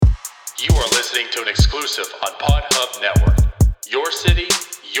You are listening to an exclusive on PodHub Network. Your city,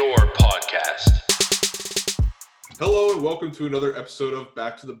 your podcast. Hello and welcome to another episode of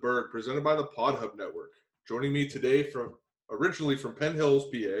Back to the Burg, presented by the PodHub Network. Joining me today originally from Penn Hills,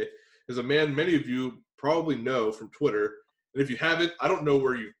 PA, is a man many of you probably know from Twitter. And if you haven't, I don't know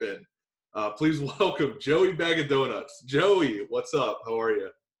where you've been. Please welcome Joey Bag of Donuts. Joey, what's up? How are you?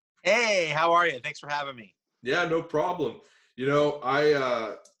 Hey, how are you? Thanks for having me. Yeah, no problem. You know,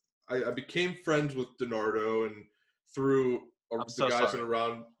 I became friends with DiNardo and through the guys and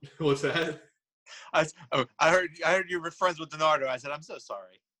around. What's that? I heard you were friends with DiNardo. I said, I'm so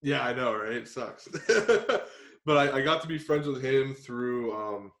sorry. Yeah, I know, right? It sucks. But I got to be friends with him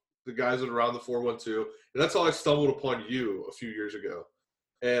through the guys that around the 412. And that's how I stumbled upon you a few years ago.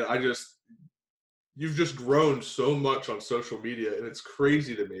 And you've just grown so much on social media, and it's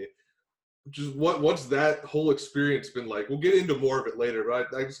crazy to me. Just what's that whole experience been like? We'll get into more of it later,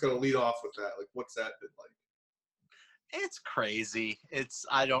 but I just got to lead off with that. Like, what's that been like? It's crazy.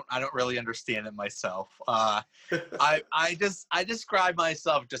 I don't really understand it myself. I describe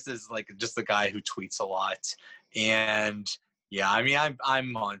myself just as just the guy who tweets a lot. And yeah, I mean,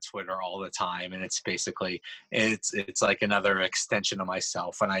 I'm on Twitter all the time, and it's basically it's like another extension of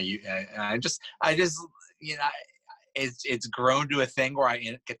myself. And I just you know, it's grown to a thing where I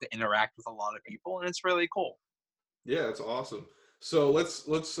get to interact with a lot of people, and it's really cool. Yeah, it's awesome. So let's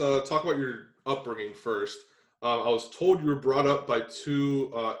talk about your upbringing first. I was told you were brought up by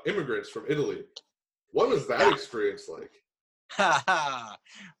two immigrants from Italy. What was that experience like?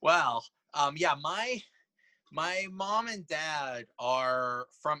 Well, yeah, my mom and dad are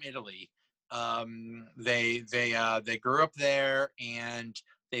from Italy. They grew up there, and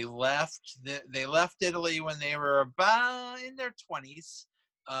they left Italy when they were about in their 20s,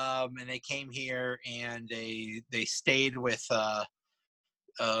 and they came here, and they stayed with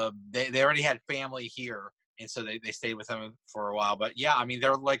they already had family here, and so they stayed with them for a while. But yeah, I mean,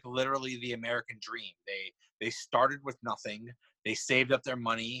 they're like literally the American dream. They started with nothing. They saved up their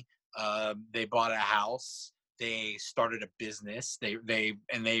money. They bought a house. They started a business. The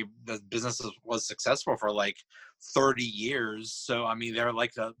business was successful for like 30 years. So I mean, they're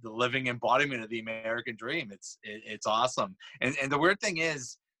like the living embodiment of the American dream. It's awesome. And the weird thing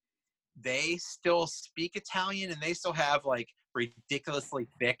is, they still speak Italian, and they still have like ridiculously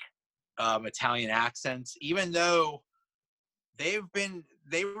thick Italian accents, even though they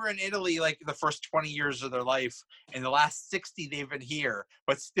were in Italy like the first 20 years of their life, and the last 60 they've been here,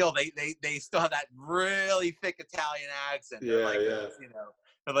 but still they still have that really thick Italian accent. Yeah, yeah.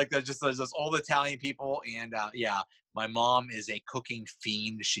 They're like there's those old Italian people. And yeah, my mom is a cooking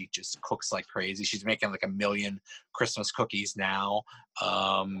fiend. She just cooks like crazy. She's making like 1 million Christmas cookies now.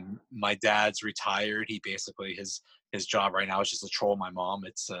 My dad's retired. He basically his job right now is just to troll my mom.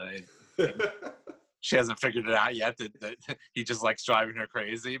 She hasn't figured it out yet that he just likes driving her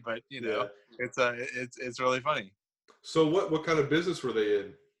crazy, but it's really funny. So what kind of business were they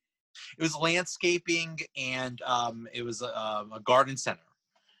in? It was landscaping, and it was a garden center,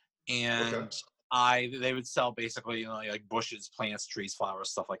 and they would sell basically like bushes, plants, trees, flowers,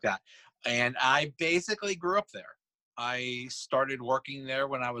 stuff like that. And I basically grew up there. I started working there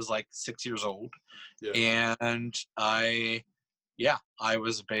when I was like 6 years old, and I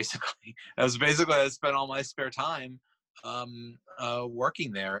spent all my spare time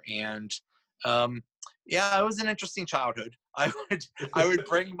working there. And it was an interesting childhood. I would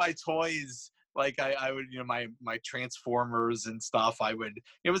bring my toys, like I would, my Transformers and stuff.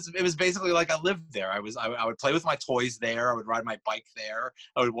 It was basically like I lived there. I would play with my toys there. I would ride my bike there.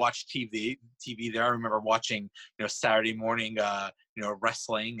 I would watch TV there. I remember watching, Saturday morning,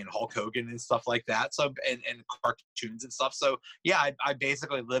 wrestling and Hulk Hogan and stuff like that. So, and cartoons and stuff. So yeah, I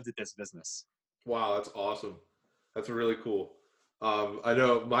basically lived at this business. Wow, that's awesome. That's really cool. I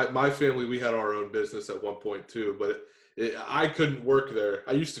know my family, we had our own business at one point too, but I couldn't work there.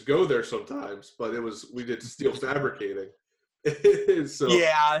 I used to go there sometimes, but we did steel fabricating. So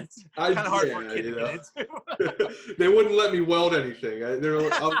yeah, it's kind of hard work getting into. They wouldn't let me weld anything. I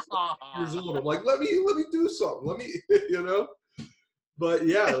was years old. I'm like, let me do something. Let me, But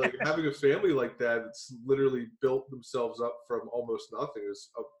yeah, like having a family like that, it's literally built themselves up from almost nothing is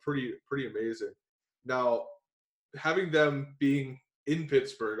pretty amazing. Now, having them being in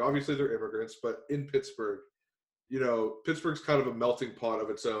Pittsburgh, obviously they're immigrants, but in Pittsburgh, Pittsburgh's kind of a melting pot of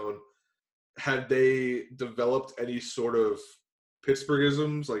its own. Had they developed any sort of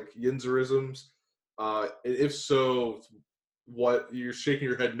Pittsburghisms, like Yinzerisms? If so, what? You're shaking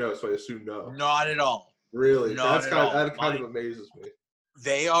your head no, so I assume no. Not at all. Really? That kind of amazes me.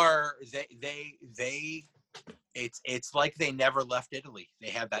 They It's like they never left Italy. They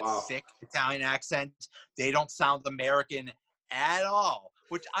have that Wow. thick Italian accent. They don't sound American at all,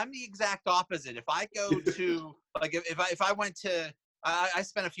 which I'm the exact opposite. If I go to, like, if I went to, I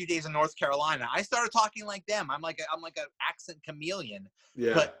spent a few days in North Carolina, I started talking like them. I'm like an accent chameleon.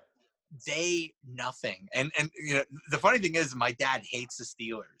 Yeah. But they nothing. And you know, the funny thing is, my dad hates the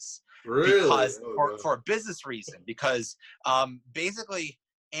Steelers. Really? Because Oh, for a business reason, because basically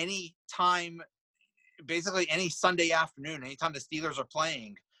any Sunday afternoon, anytime the Steelers are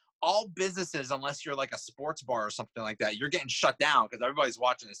playing, all businesses, unless you're like a sports bar or something like that, you're getting shut down because everybody's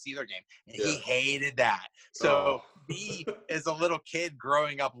watching the Steeler game. And he hated that. So me as a little kid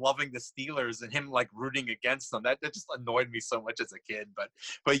growing up loving the Steelers and him like rooting against them, that just annoyed me so much as a kid. But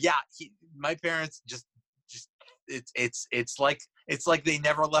yeah, my parents just it's like they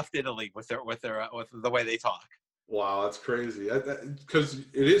never left Italy with the way they talk. Wow, that's crazy. Because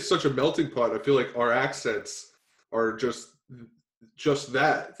it is such a melting pot. I feel like our accents are just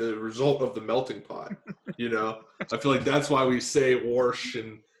that, the result of the melting pot. You know, I feel like that's why we say Warsh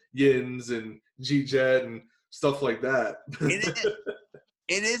and Yins and G-Jet and stuff like that.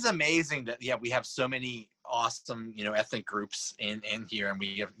 It is amazing that we have so many awesome, you know, ethnic groups in here, and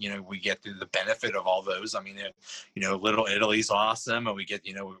we have, you know, we get the benefit of all those. I mean, you know, Little Italy's awesome, and we get,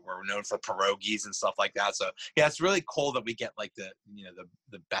 you know, we're known for pierogies and stuff like that. So yeah, it's really cool that we get like the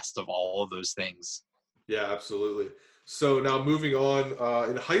best of all of those things. Yeah, absolutely. So now moving on,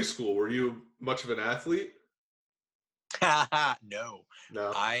 in high school, were you much of an athlete? No,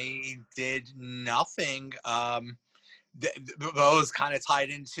 No. I did nothing. Those kind of tied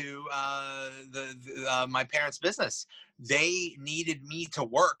into my parents' business. They needed me to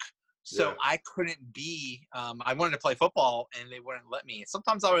work, so I couldn't be. I wanted to play football, and they wouldn't let me.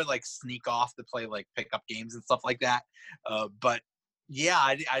 Sometimes I would like sneak off to play like pickup games and stuff like that. But yeah,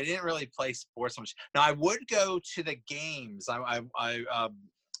 I didn't really play sports much. Now I would go to the games. I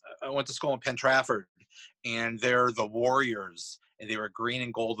went to school in Penn Trafford, and they're the Warriors. And they were green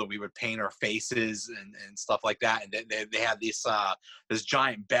and gold, and we would paint our faces and stuff like that. And they had this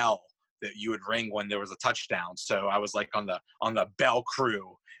giant bell that you would ring when there was a touchdown. So I was like on the bell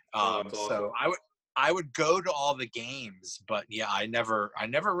crew. Awesome. So I would go to all the games, but yeah, I never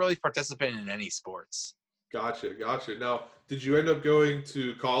really participated in any sports. Gotcha. Now, did you end up going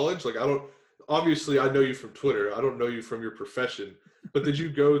to college? Like, obviously I know you from Twitter. I don't know you from your profession, but did you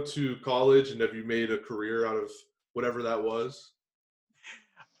go to college, and have you made a career out of whatever that was?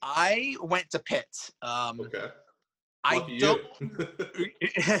 I went to Pitt. Okay. I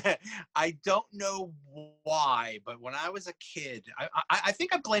don't know why, but when I was a kid, I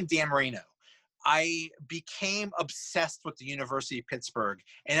think I blame Dan Marino. I became obsessed with the University of Pittsburgh,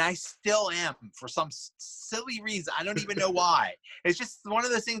 and I still am for some silly reason. I don't even know why. It's just one of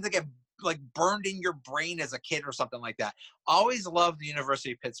those things that get like burned in your brain as a kid or something like that. Always loved the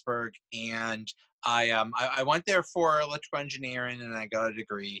University of Pittsburgh, and I went there for electrical engineering, and I got a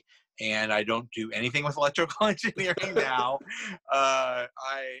degree. And I don't do anything with electrical engineering now. I'm,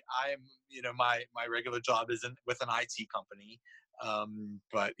 you know, my regular job is with an IT company.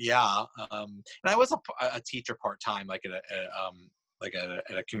 But yeah, and I was a teacher part-time, like at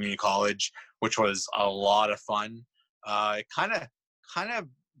a community college, which was a lot of fun. It kind of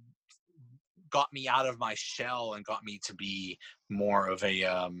got me out of my shell and got me to be more of a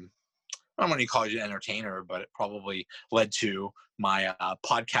I don't want to call it an entertainer, but it probably led to my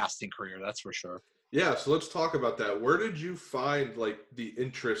podcasting career. That's for sure. Yeah. So let's talk about that. Where did you find like the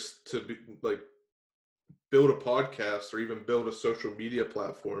interest to build a podcast or even build a social media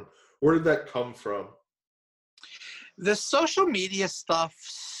platform? Where did that come from? The social media stuff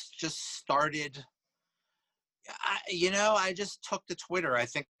just started. I just took to Twitter. I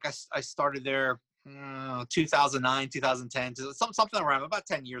think I started there 2009, 2010, something around about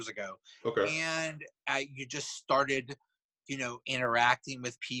 10 years ago. Okay. And you just started, you know, interacting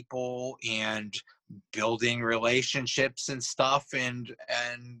with people and building relationships and stuff. And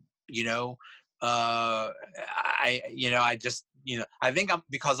you know, I just, you know, I think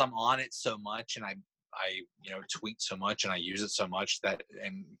because I'm on it so much, and I you know, tweet so much and I use it so much that,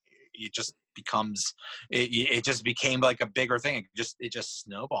 and it just becomes, it just became like a bigger thing. It just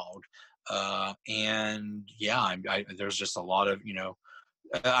snowballed. And yeah, there's just a lot of, you know,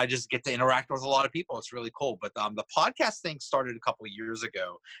 I just get to interact with a lot of people. It's really cool. But the podcast thing started a couple of years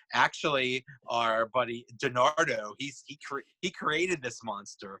ago. Actually, our buddy Donardo, he created this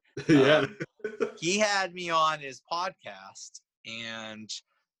monster. Yeah. He had me on his podcast, and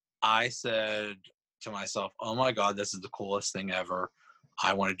I said to myself, "Oh my God, this is the coolest thing ever.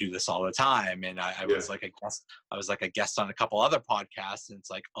 I want to do this all the time." And I was like a guest. I was like a guest on a couple other podcasts, and it's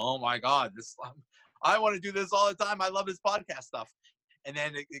like, oh my God, I want to do this all the time. I love this podcast stuff. And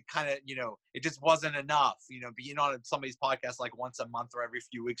then it kind of, it just wasn't enough, being on somebody's podcast like once a month or every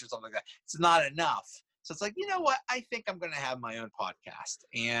few weeks or something like that. It's not enough. So it's like, you know what? I think I'm going to have my own podcast.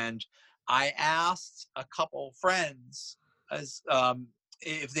 And I asked a couple friends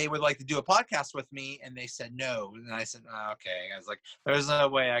if they would like to do a podcast with me, and they said no. And I said, okay. I was like, there's no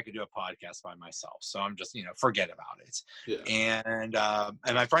way I could do a podcast by myself. So I'm just, forget about it. Yeah. And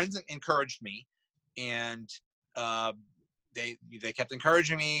my friends encouraged me, and they kept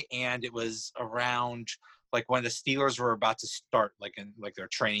encouraging me. And it was around like when the Steelers were about to start, like in like their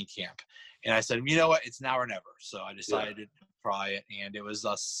training camp. And I said, you know what? It's now or never. So I decided to try it. And it was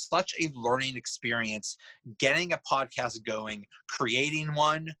such a learning experience, getting a podcast going, creating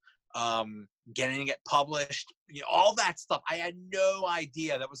one, getting it published, all that stuff. I had no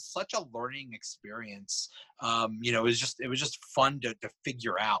idea. That was such a learning experience. It was just fun to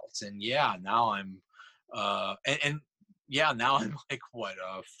figure out. And now I'm, now I'm like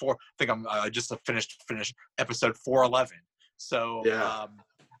I just finished episode 411. So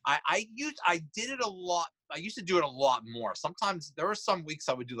I did it a lot. I used to do it a lot more. Sometimes there were some weeks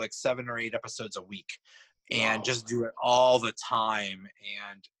I would do like 7 or 8 episodes a week, and just do it all the time.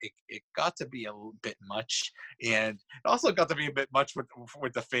 And it got to be a little bit much, and it also got to be a bit much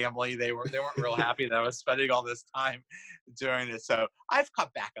with the family. They weren't real happy that I was spending all this time doing it. So I've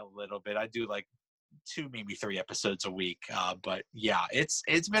cut back a little bit. I do like 2, maybe 3 episodes a week. But yeah,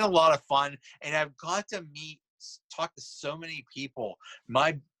 it's been a lot of fun, and I've got to talk to so many people.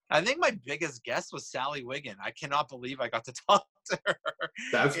 I think my biggest guest was Sally Wiggin. I cannot believe I got to talk to her.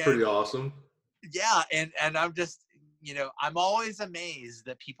 That's pretty awesome. Yeah, and I'm just, I'm always amazed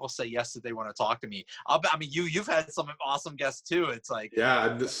that people say yes that they want to talk to me. You've had some awesome guests too. It's like,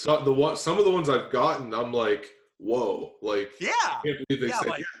 some of the ones I've gotten, I'm like, whoa, like, I can't believe they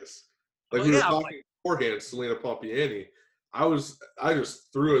said yes. Like we were talking beforehand, Selena Pompiani. I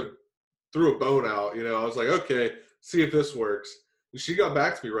just threw a bone out. I was like, okay, see if this works. And she got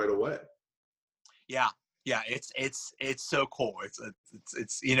back to me right away. Yeah, it's so cool. It's and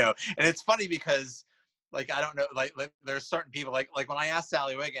it's funny because, like, I don't know, like there's certain people like when I asked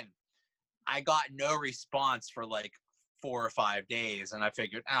Sally Wiggin, I got no response for like 4 or 5 days, and I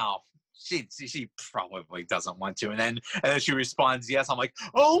figured, she probably doesn't want to, and then she responds yes. I'm like,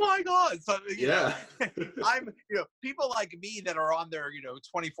 oh my god. So I'm people like me that are on there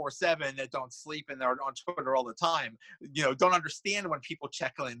 24/7, that don't sleep and they're on Twitter all the time, don't understand when people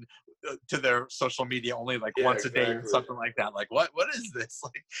check in to their social media only like once a day or something like that. Like what is this?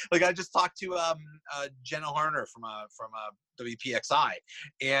 Like I just talked to Jenna Harner from WPXI,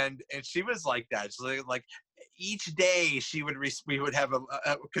 and she was like that. She's like each day we would have a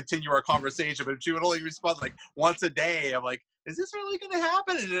continue our conversation, but she would only respond like once a day. I'm like, is this really going to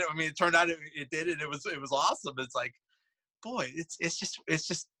happen? And it turned out it did, and it was awesome. It's like, boy, it's just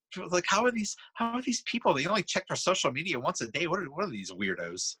like, how are these people? They only check their social media once a day. What are these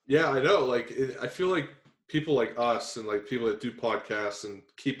weirdos? Yeah, I know. Like, I feel like people like us and like people that do podcasts and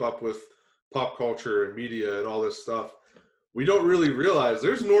keep up with pop culture and media and all this stuff, we don't really realize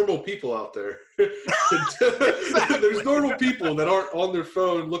there's normal people out there. There's normal people that aren't on their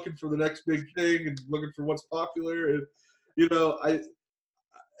phone looking for the next big thing and looking for what's popular. And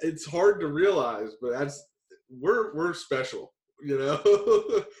it's hard to realize, but we're special,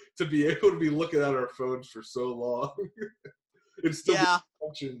 to be able to be looking at our phones for so long and still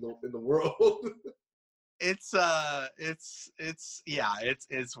function in the world. It's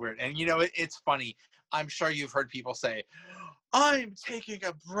weird. And it's funny. I'm sure you've heard people say, I'm taking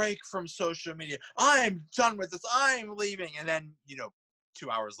a break from social media. I'm done with this. I'm leaving. And then, 2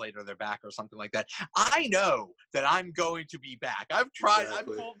 hours later, they're back or something like that. I know that I'm going to be back. I've tried.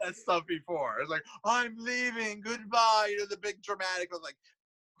 Exactly. I've told that stuff before. It's like, I'm leaving. Goodbye. The big dramatic. I was like,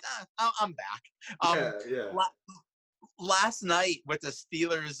 I'm back. Last night with the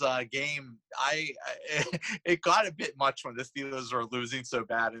Steelers game, it got a bit much when the Steelers were losing so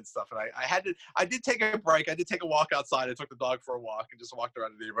bad and stuff. And I did take a break. I did take a walk outside. I took the dog for a walk and just walked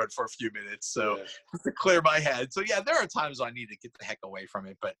around the neighborhood for a few minutes. So just to clear my head. So there are times I need to get the heck away from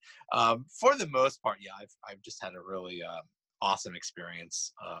it. But for the most part, I've just had a really awesome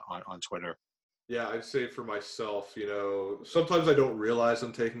experience on Twitter. Yeah, I'd say for myself, sometimes I don't realize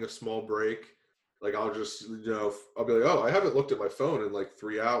I'm taking a small break. Like I'll just, I'll be like, oh, I haven't looked at my phone in like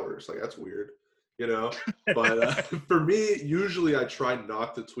 3 hours. Like that's weird, But for me, usually I try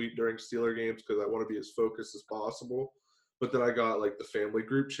not to tweet during Steeler games because I want to be as focused as possible. But then I got like the family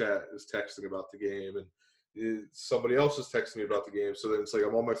group chat is texting about the game, and somebody else is texting me about the game. So then it's like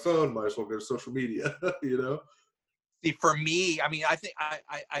I'm on my phone, might as well go to social media, See, for me, I mean, I think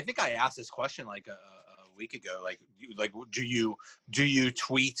I asked this question like a week ago. Like, do you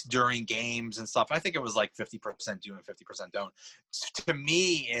tweet during games and stuff? I think it was like 50% do and 50% don't. To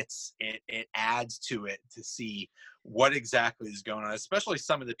me, it adds to it to see what exactly is going on, especially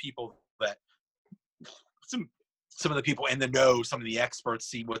some of the people that some of the people in the know, some of the experts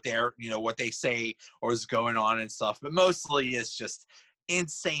see what what they say or is going on and stuff. But mostly it's just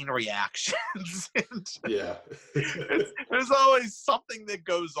insane reactions. Yeah. There's always something that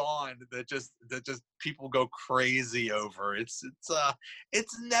goes on that just people go crazy over. It's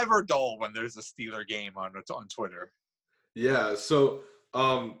never dull when there's a Steeler game on Twitter. Yeah. So,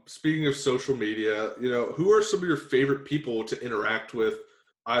 speaking of social media, who are some of your favorite people to interact with,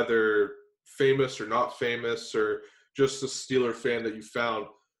 either famous or not famous, or just a Steeler fan that you found?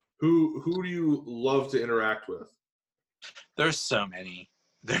 Who do you love to interact with? There's so many.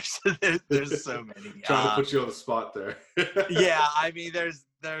 There's so many. Trying to put you on the spot there. Yeah, I mean, there's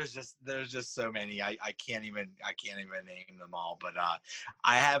just so many. I can't even name them all. But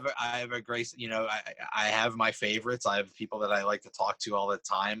I have a great. I have my favorites. I have people that I like to talk to all the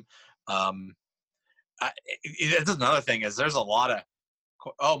time. It's another thing is there's a lot of.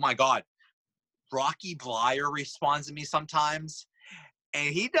 Oh my God, Rocky Bleier responds to me sometimes.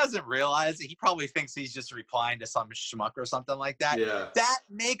 And he doesn't realize it. He probably thinks he's just replying to some schmuck or something like that. Yeah. That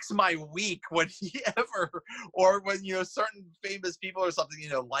makes my week when he ever, or when, certain famous people or something,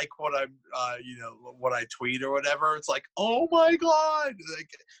 like what I'm, what I tweet or whatever. It's like, oh my God.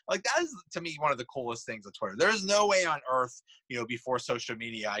 Like that is to me one of the coolest things on Twitter. There's no way on earth, before social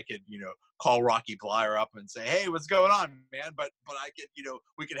media, I could, call Rocky Bleier up and say, hey, what's going on, man? But I could,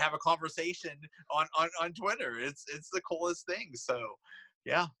 we could have a conversation on Twitter. It's the coolest thing. So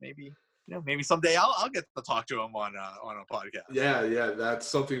yeah, maybe someday I'll get to talk to him on a podcast. Yeah, that's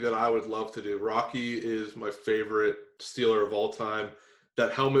something that I would love to do. Rocky is my favorite Steeler of all time.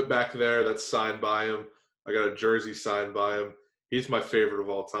 That helmet back there, that's signed by him. I got a jersey signed by him. He's my favorite of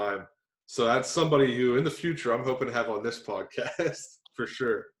all time. So that's somebody who, in the future, I'm hoping to have on this podcast for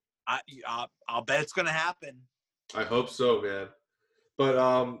sure. I'll bet it's going to happen. I hope so, man. But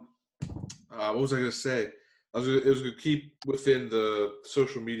what was I going to say? It was going to keep within the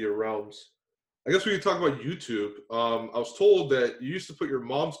social media realms. I guess we could talk about YouTube. I was told that you used to put your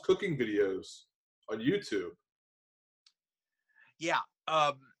mom's cooking videos on YouTube. Yeah.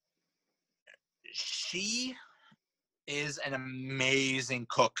 She is an amazing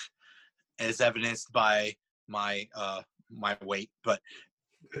cook, as evidenced by my weight. But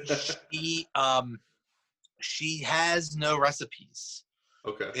she has no recipes.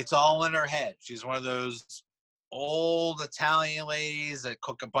 Okay. It's all in her head. She's one of those old Italian ladies that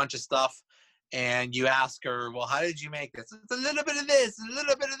cook a bunch of stuff, and you ask her, well, how did you make this? It's a little bit of this, a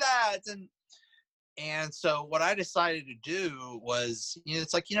little bit of that. And so what I decided to do was,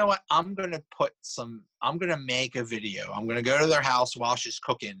 it's like, you know what? I'm going to make a video. I'm going to go to their house while she's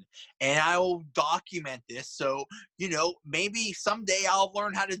cooking, and I will document this. So, maybe someday I'll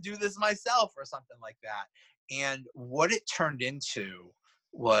learn how to do this myself or something like that. And what it turned into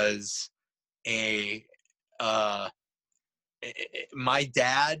was my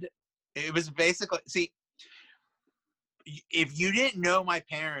dad, it was basically, see, if you didn't know my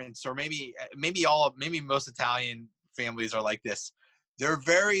parents, or maybe most Italian families are like this, they're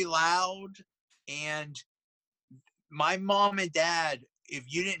very loud. And my mom and dad, if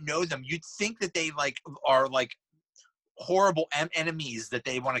you didn't know them, you'd think that they are horrible enemies, that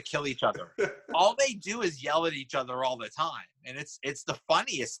they want to kill each other. All they do is yell at each other all the time, and it's the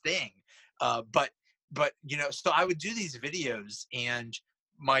funniest thing. But so I would do these videos, and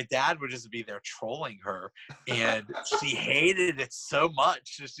my dad would just be there trolling her, and she hated it so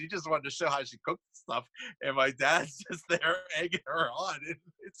much. She just wanted to show how she cooked stuff, and my dad's just there egging her on. And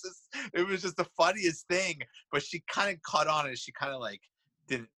it was just the funniest thing. But she kind of caught on, and she kind of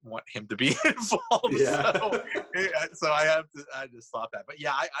didn't want him to be involved. Yeah. So I just stopped that. But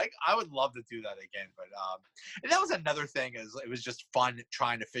yeah, I would love to do that again. But and that was another thing, is it was just fun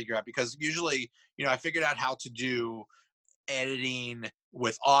trying to figure out, because usually, I figured out how to do editing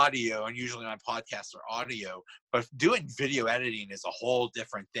with audio, and usually my podcasts are audio, but doing video editing is a whole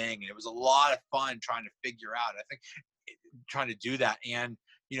different thing. And it was a lot of fun trying to figure out, I think, trying to do that. And,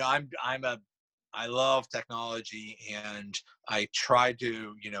 I love technology, and I try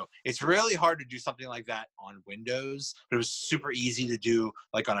to, it's really hard to do something like that on Windows, but it was super easy to do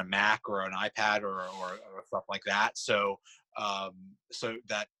on a Mac or an iPad or stuff like that. So, so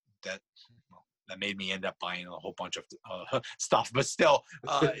that made me end up buying a whole bunch of stuff, but still,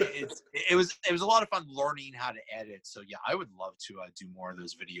 it was a lot of fun learning how to edit. So yeah, I would love to do more of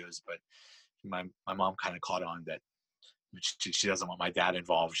those videos, but my mom kind of caught on that she doesn't want my dad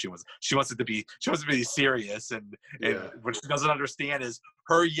involved. She wants it to be serious, and what she doesn't understand is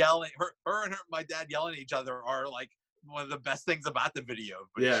her yelling, her and my dad yelling at each other are like one of the best things about the video.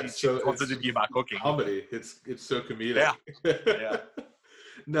 But she wants it to be about cooking. Comedy. It's so comedic. Yeah. Yeah.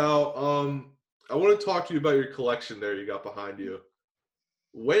 Now, I want to talk to you about your collection there you got behind you.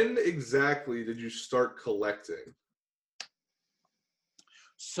 When exactly did you start collecting?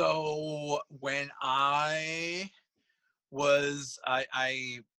 So when I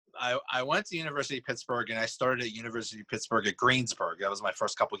went to University of Pittsburgh, and I started at University of Pittsburgh at Greensburg. That was my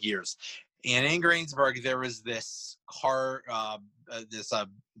first couple of years. And in Greensburg, there was this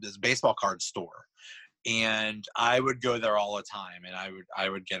this baseball card store. And I would go there all the time, and I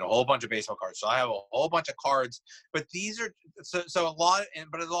would get a whole bunch of baseball cards. So I have a whole bunch of cards, but these are so a lot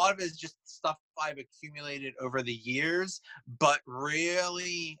of it is just stuff I've accumulated over the years. But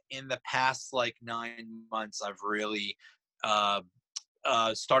really, in the past like 9 months, I've really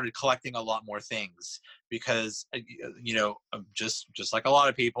started collecting a lot more things because just like a lot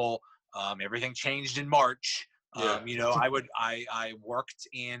of people, everything changed in March. I worked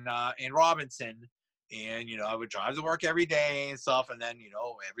in Robinson. And, I would drive to work every day and stuff. And then,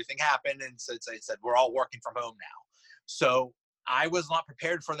 everything happened. And so it said, we're all working from home now. So I was not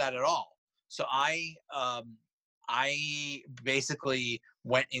prepared for that at all. So I basically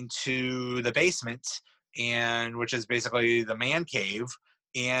went into the basement, which is basically the man cave.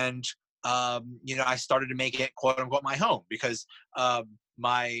 And, I started to make it quote unquote my home because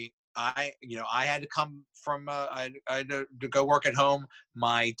I had to come from I had to go work at home.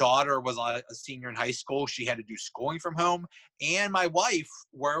 My daughter was a senior in high school. She had to do schooling from home, and my wife,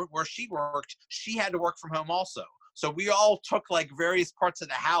 where she worked, she had to work from home also. So we all took like various parts of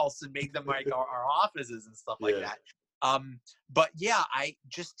the house and made them like our offices and stuff like that. But yeah, I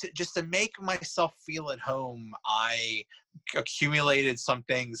just to make myself feel at home, I accumulated some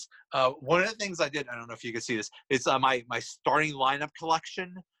things. One of the things I did, I don't know if you can see this, it's my starting lineup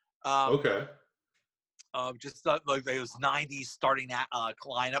collection. Okay. Just like those 90s starting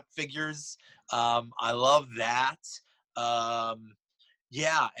lineup figures. I love that.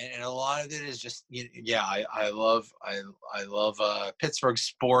 Yeah, and a lot of it is just I love Pittsburgh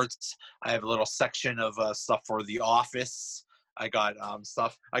sports. I have a little section of stuff for The Office. I got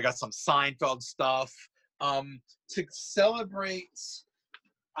stuff. I got some Seinfeld stuff. To celebrate,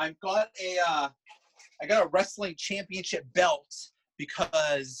 I got a wrestling championship belt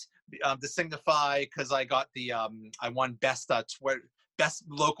because to signify, because I got the I won best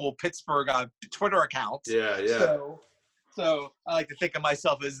local Pittsburgh Twitter account. Yeah. So I like to think of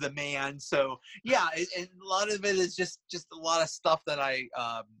myself as the man. So yeah, and a lot of it is just a lot of stuff that I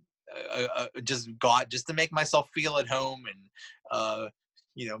just got just to make myself feel at home and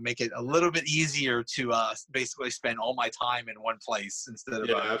make it a little bit easier to basically spend all my time in one place instead of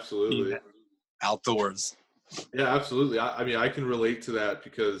absolutely outdoors. Yeah, absolutely. I mean, I can relate to that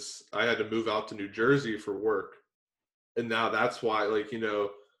because I had to move out to New Jersey for work. And now that's why,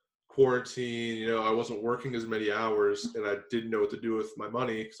 quarantine, I wasn't working as many hours and I didn't know what to do with my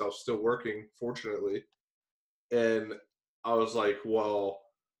money because I was still working, fortunately. And I was like, well,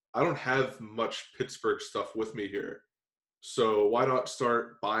 I don't have much Pittsburgh stuff with me here. So why not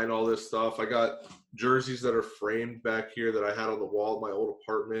start buying all this stuff? I got jerseys that are framed back here that I had on the wall of my old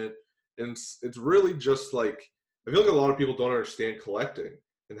apartment. And it's really just like, I feel like a lot of people don't understand collecting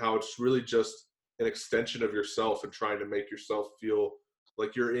and how it's really just an extension of yourself and trying to make yourself feel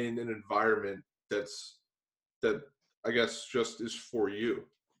like you're in an environment that I guess just is for you.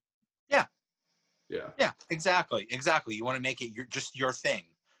 Yeah, exactly. You want to make it your thing.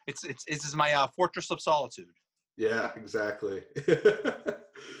 This is my fortress of solitude. Yeah, exactly.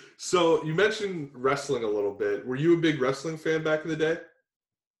 So you mentioned wrestling a little bit. Were you a big wrestling fan back in the day?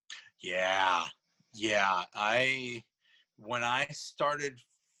 Yeah. When I started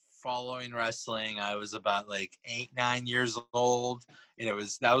following wrestling, I was about like 8-9 years old, and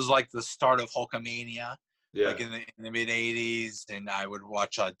that was like the start of Hulkamania. Yeah. Like in the mid 80s, and I would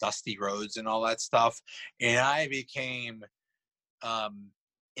watch Dusty Rhodes and all that stuff. And I became,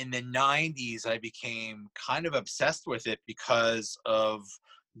 in the 90s, I became kind of obsessed with it because of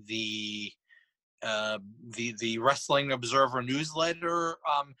the Wrestling Observer newsletter.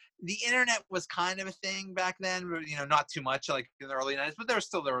 The internet was kind of a thing back then, but not too much like in the early 90s, but there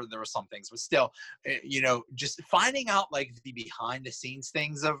were some things, but still, just finding out like the behind the scenes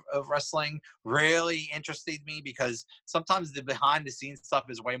things of wrestling really interested me, because sometimes the behind the scenes stuff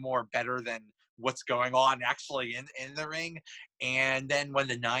is way more better than what's going on actually in the ring. And then when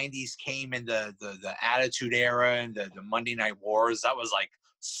the 90s came in the Attitude Era and the Monday Night Wars, that was like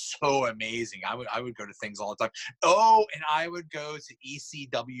so amazing. I would go to things all the time. Oh, and I would go to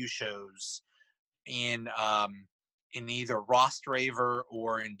ECW shows in either Rostraver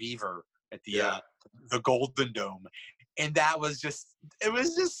or in Beaver at the Golden Dome. And it was just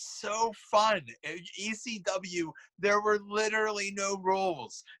so fun. ECW, there were literally no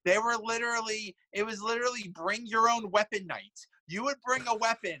rules. It was literally bring your own weapon night. You would bring a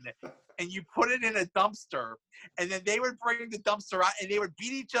weapon and you put it in a dumpster, and then they would bring the dumpster out and they would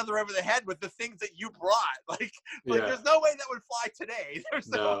beat each other over the head with the things that you brought. Like there's no way that would fly today. There's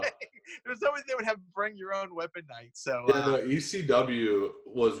no way they would have bring your own weapon night. So ECW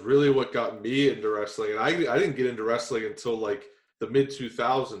was really what got me into wrestling, and I didn't get into wrestling until like the mid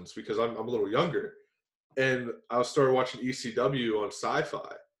 2000s because I'm a little younger, and I started watching ECW on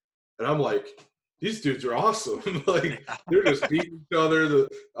Sci-Fi, and I'm like, these dudes are awesome. Like they're just beating each other.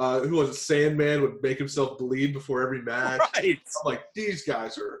 Who was it? Sandman would make himself bleed before every match. Right. I'm like, these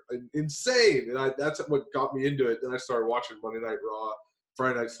guys are insane, and that's what got me into it. Then I started watching Monday Night Raw,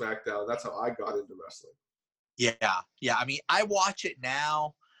 Friday Night SmackDown. That's how I got into wrestling. Yeah. I mean, I watch it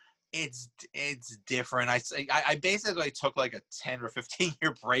now. It's different. I basically took like a 10 or 15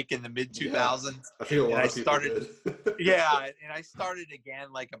 year break in the mid 2000s. Yeah, I think a lot of people did. And I started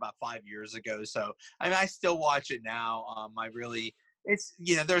again like about 5 years ago. So I mean, I still watch it now. It's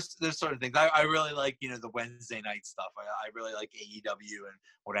there's certain things I really like. The Wednesday night stuff. I really like AEW and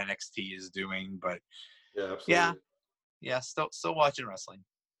what NXT is doing. But yeah, absolutely. Yeah, still watching wrestling.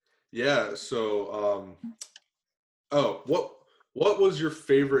 Yeah. So what was your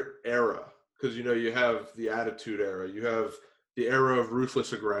favorite era? Because you have the Attitude Era, you have the era of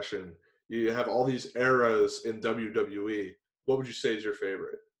Ruthless Aggression, you have all these eras in WWE. What would you say is your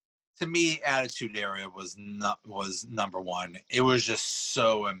favorite? To me, Attitude Era was number one. It was just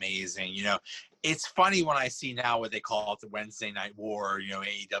so amazing. It's funny when I see now what they call it the Wednesday Night War.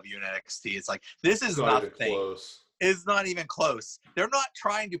 AEW and NXT. It's like this is nothing. It's not even close. They're not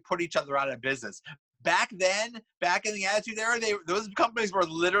trying to put each other out of business. Back in the Attitude Era, those companies were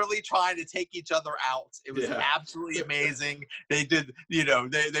literally trying to take each other out. It was absolutely amazing. They did,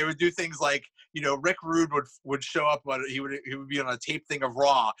 they would do things like, Rick Rude would show up, but he would be on a tape thing of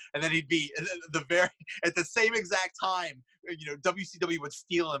Raw, and then he'd be at the same exact time. WCW would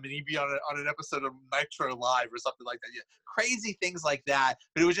steal him, and he'd be on an episode of Nitro Live or something like that. Yeah, crazy things like that.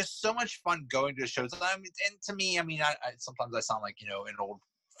 But it was just so much fun going to shows. And to me, I mean, I sometimes I sound like an old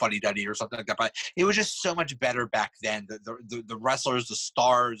fuddy-duddy or something like that, but it was just so much better back then. The wrestlers, the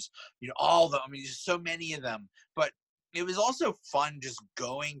stars, just so many of them. But it was also fun just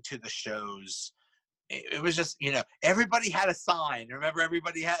going to the shows. It was just, everybody had a sign. Remember,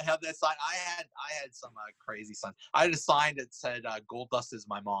 everybody had that sign. I had some crazy sign. I had a sign that said "Goldust is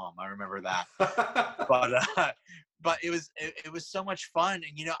my mom." I remember that. But it was so much fun.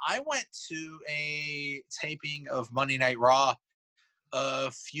 And I went to a taping of Monday Night Raw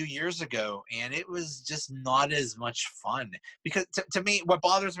a few years ago, and it was just not as much fun because to me, what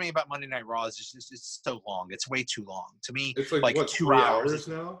bothers me about Monday Night Raw is just it's so long. It's way too long to me. It's like what, 2 hours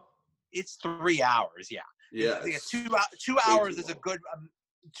now? It's 3 hours. Yeah. 2 hours is a good.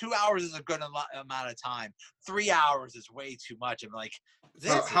 2 hours is a good amount of time. 3 hours is way too much. I'm like,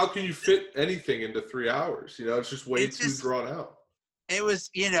 how can you fit anything into 3 hours? It's just way too drawn out. It was,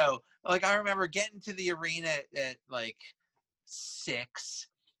 like I remember getting to the arena at like 6.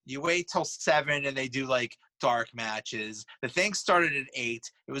 You wait till 7 and they do like dark matches. The thing started at 8.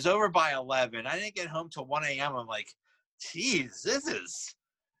 It was over by 11. I didn't get home till 1 a.m. I'm like, geez, this is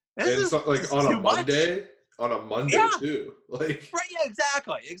like on a Monday. On a Monday too. Like right, yeah,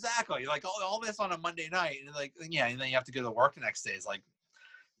 exactly. Like all this on a Monday night, and like and then you have to go to work the next day. It's like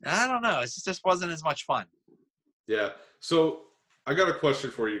I don't know. It just wasn't as much fun. Yeah. So I got a question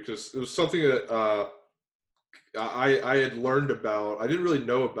for you because it was something that I had learned about. I didn't really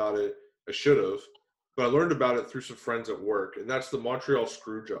know about it. I should have, but I learned about it through some friends at work, and that's the Montreal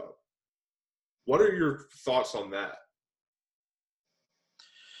Screwjob. What are your thoughts on that?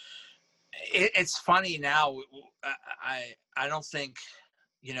 It's funny now. I don't think,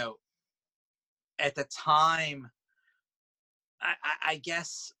 at the time, I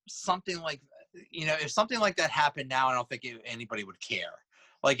guess something like, if something like that happened now, I don't think anybody would care.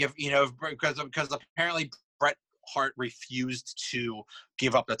 Like because apparently Bret Hart refused to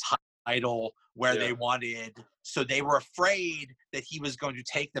give up the title where they wanted, so they were afraid that he was going to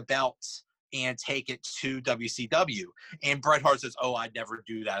take the belts and take it to WCW. And Bret Hart says, "Oh, I'd never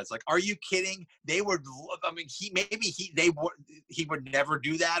do that." It's like, are you kidding? They would. I mean, he would never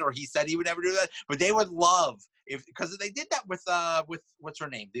do that, or he said he would never do that. But they would love because they did that with what's her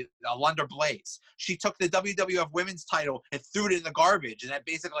name, Alundra Blaze. She took the WWF Women's title and threw it in the garbage, and that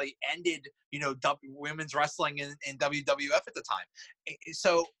basically ended women's wrestling in WWF at the time.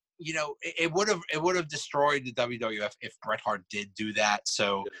 So. It would have destroyed the WWF if Bret Hart did do that.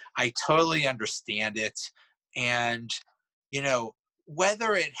 So I totally understand it. And,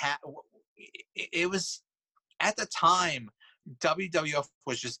 whether it was at the time, WWF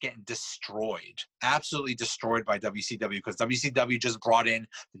was just getting destroyed, absolutely destroyed by WCW, because WCW just brought in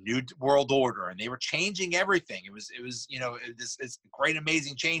the New World Order and they were changing everything. It was this great,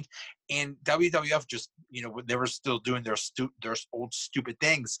 amazing change, and WWF just they were still doing their old stupid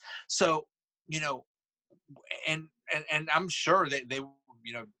things. So and I'm sure they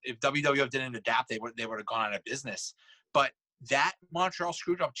if WWF didn't adapt, they would have gone out of business. But that Montreal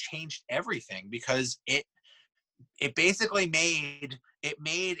Screwjob changed everything, because it basically made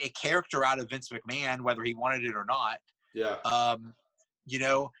a character out of Vince McMahon, whether he wanted it or not. Yeah.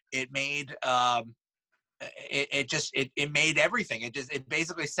 It made it made everything. It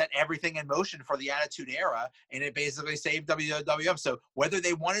basically set everything in motion for the Attitude Era, and it basically saved WWF. So whether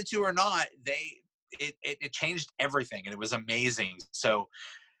they wanted to or not, it changed everything, and it was amazing. So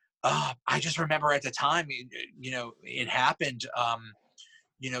I just remember at the time, it happened.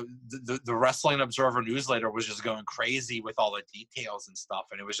 The Wrestling Observer newsletter was just going crazy with all the details and stuff,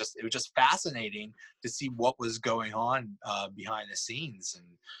 and it was just fascinating to see what was going on behind the scenes. And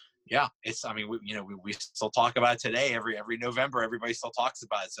yeah, we still talk about it today. Every November, everybody still talks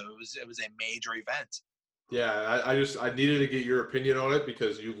about it. So it was a major event. Yeah, I needed to get your opinion on it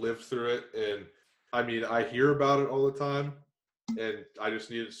because you lived through it, and I mean, I hear about it all the time, and I just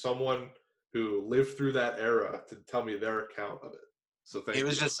needed someone who lived through that era to tell me their account of it. So it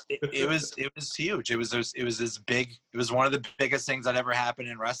was huge. It was this big. It was one of the biggest things that ever happened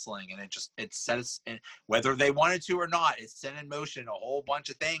in wrestling, and it set us. Whether they wanted to or not, it set in motion a whole bunch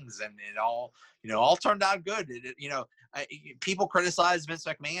of things, and it all turned out good. People criticize Vince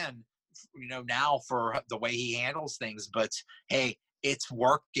McMahon, now for the way he handles things, but hey, it's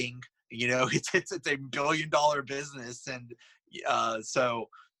working. It's a $1 billion business, and so.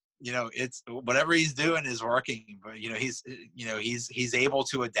 It's whatever he's doing is working, but he's able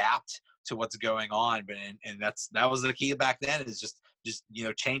to adapt to what's going on. But and that was the key back then, is just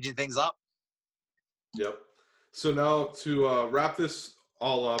changing things up. Yep. So now to wrap this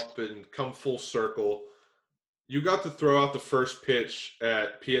all up and come full circle, you got to throw out the first pitch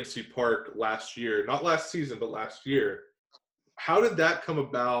at PNC Park last year, not last season, but last year. How did that come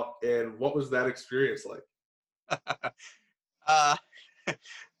about, and what was that experience like?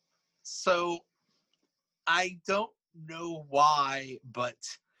 So I don't know why, but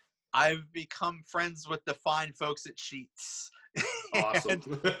I've become friends with the fine folks at Sheets.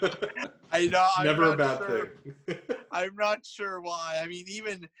 Awesome. I know. Never a bad thing. I'm not sure why. I mean,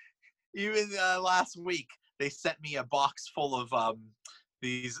 even last week, they sent me a box full of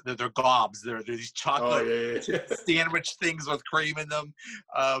they're gobs. They're these chocolate sandwich things with cream in them.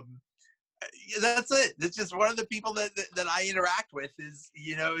 That's it. It's just one of the people that I interact with is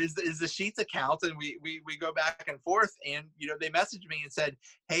the Sheets account, and we go back and forth, and they messaged me and said,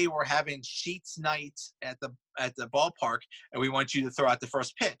 "Hey, we're having Sheets night at the ballpark, and we want you to throw out the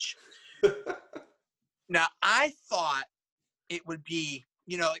first pitch." Now, I thought it would be,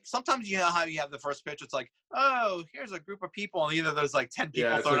 like sometimes how you have the first pitch, it's like, oh, here's a group of people, and either there's like 10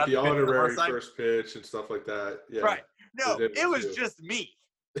 people throwing out the honorary first pitch and stuff like that. Yeah. Right. No, it was just me.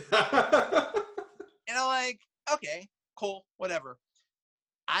 Like, okay, cool, whatever.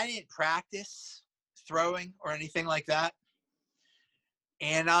 I didn't practice throwing or anything like that,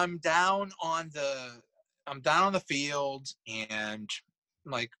 and I'm down on the field, and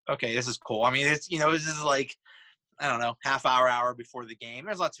I'm like, okay, this is cool. I mean, it's this is like, I don't know, half hour before the game.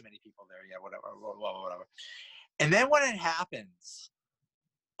 There's not too many people there. Yeah, whatever. And then when it happens,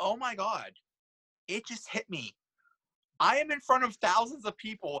 oh my God, it just hit me. I am in front of thousands of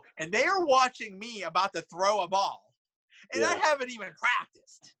people, and they are watching me about to throw a ball, and I haven't even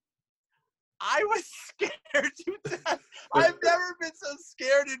practiced. I was scared to death. I've never been so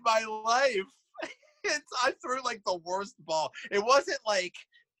scared in my life. I threw like the worst ball. It wasn't like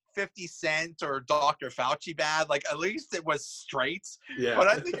 50 Cent or Dr. Fauci bad. Like, at least it was straight. Yeah. But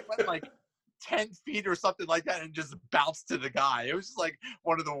I think it went like 10 feet or something like that and just bounced to the guy. It was just like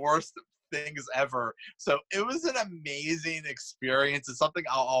one of the worst things ever. So it was an amazing experience. It's something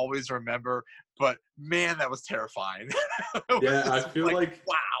I'll always remember, but man, that was terrifying. Yeah, I feel like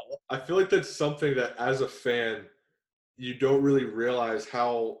wow. I feel like that's something that as a fan, you don't really realize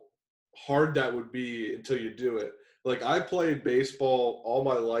how hard that would be until you do it. Like, I played baseball all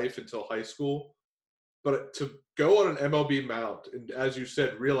my life until high school, but to go on an MLB mound and, as you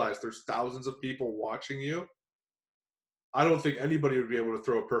said, realize there's thousands of people watching you, I don't think anybody would be able to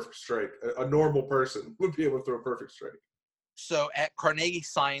throw a perfect strike. A normal person would be able to throw a perfect strike. So at Carnegie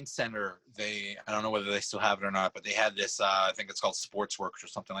Science Center, I don't know whether they still have it or not, but they had this, I think it's called Sportsworks or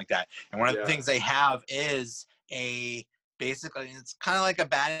something like that. And one of the things they have is basically, it's kind of like a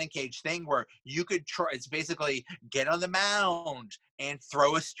batting cage thing where you could try, it's basically get on the mound and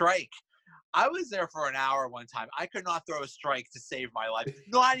throw a strike. I was there for an hour one time. I could not throw a strike to save my life.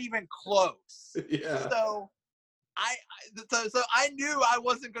 Not even close. Yeah. So I knew I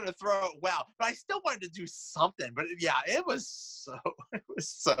wasn't going to throw it well, but I still wanted to do something. But yeah, it was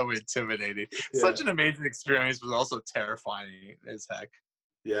so intimidating. Yeah. Such an amazing experience, but also terrifying as heck.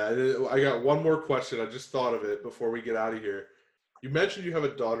 Yeah, I got one more question. I just thought of it before we get out of here. You mentioned you have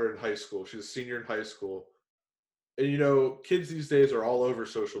a daughter in high school. She's a senior in high school. And, you know, kids these days are all over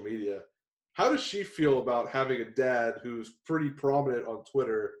social media. How does she feel about having a dad who's pretty prominent on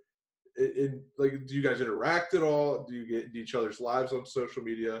Twitter? Like, do you guys interact at all? Do you get into each other's lives on social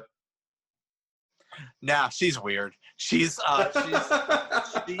media? Nah, she's weird. She's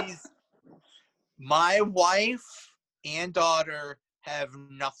my wife and daughter have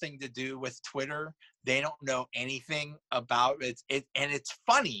nothing to do with Twitter. They don't know anything about it. And it's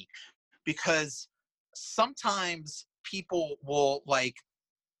funny because sometimes people will like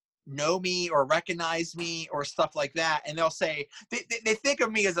know me or recognize me or stuff like that, and they'll say they think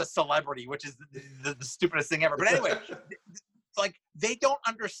of me as a celebrity, which is the stupidest thing ever. But anyway, like, they don't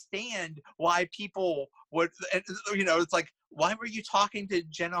understand why people would, you know, it's like, why were you talking to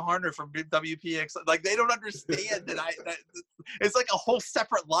Jenna Harner from WPX? Like, they don't understand that it's like a whole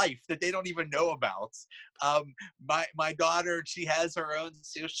separate life that they don't even know about. My daughter, she has her own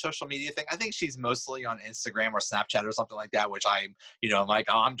social media thing. I think she's mostly on Instagram or Snapchat or something like that, which I'm like,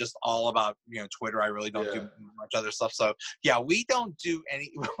 oh, I'm just all about, Twitter. I really don't do much other stuff. So yeah, we don't do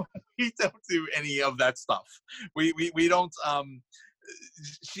any of that stuff. We don't,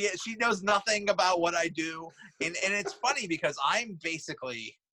 she knows nothing about what I do, and it's funny because I'm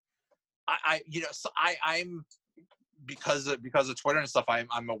basically I'm because of Twitter and stuff,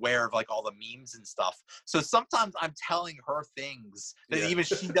 I'm aware of like all the memes and stuff. So sometimes I'm telling her things that even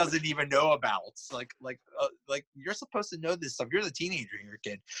she doesn't even know about. Like you're supposed to know this stuff. You're the teenager, you're a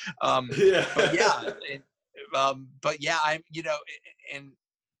kid. But yeah, I'm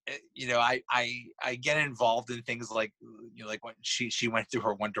I get involved in things like, like when she went through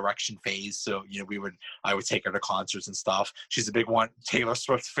her One Direction phase. So, I would take her to concerts and stuff. She's a big Taylor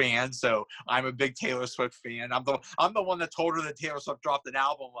Swift fan. So I'm a big Taylor Swift fan. I'm the one that told her that Taylor Swift dropped an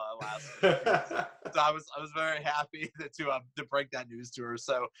album last week. So I was very happy to break that news to her.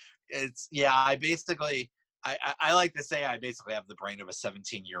 So it's, I basically, I like to say I basically have the brain of a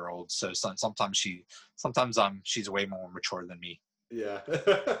 17-year-old. So sometimes she's way more mature than me. Yeah,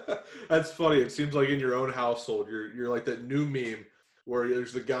 that's funny. It seems like in your own household, you're like that new meme where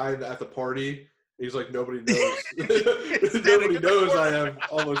there's the guy at the party. He's like, nobody knows. Nobody knows I have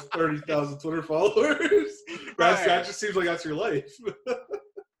almost 30,000 Twitter followers. That just seems like that's your life.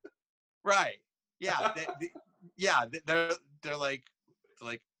 Right. Yeah. They're like,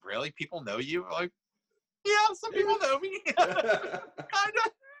 really? People know you? Like, yeah, some people know me. Kind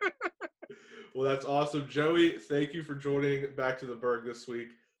of. Well, that's awesome. Joey, thank you for joining Back to the Berg this week.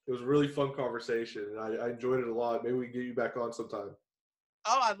 It was a really fun conversation, and I enjoyed it a lot. Maybe we can get you back on sometime.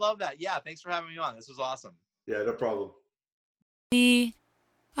 Oh, I love that. Yeah, thanks for having me on. This was awesome. Yeah, no problem. I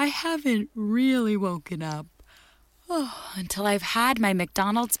haven't really woken up until I've had my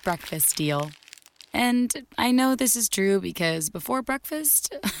McDonald's breakfast deal. And I know this is true because before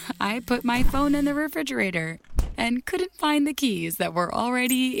breakfast, I put my phone in the refrigerator and couldn't find the keys that were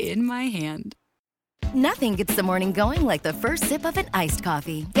already in my hand. Nothing gets the morning going like the first sip of an iced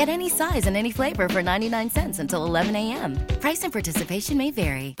coffee. Get any size and any flavor for 99 cents until 11 a.m. Price and participation may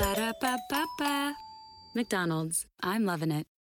vary. Ba-da-ba-ba-ba. McDonald's. I'm loving it.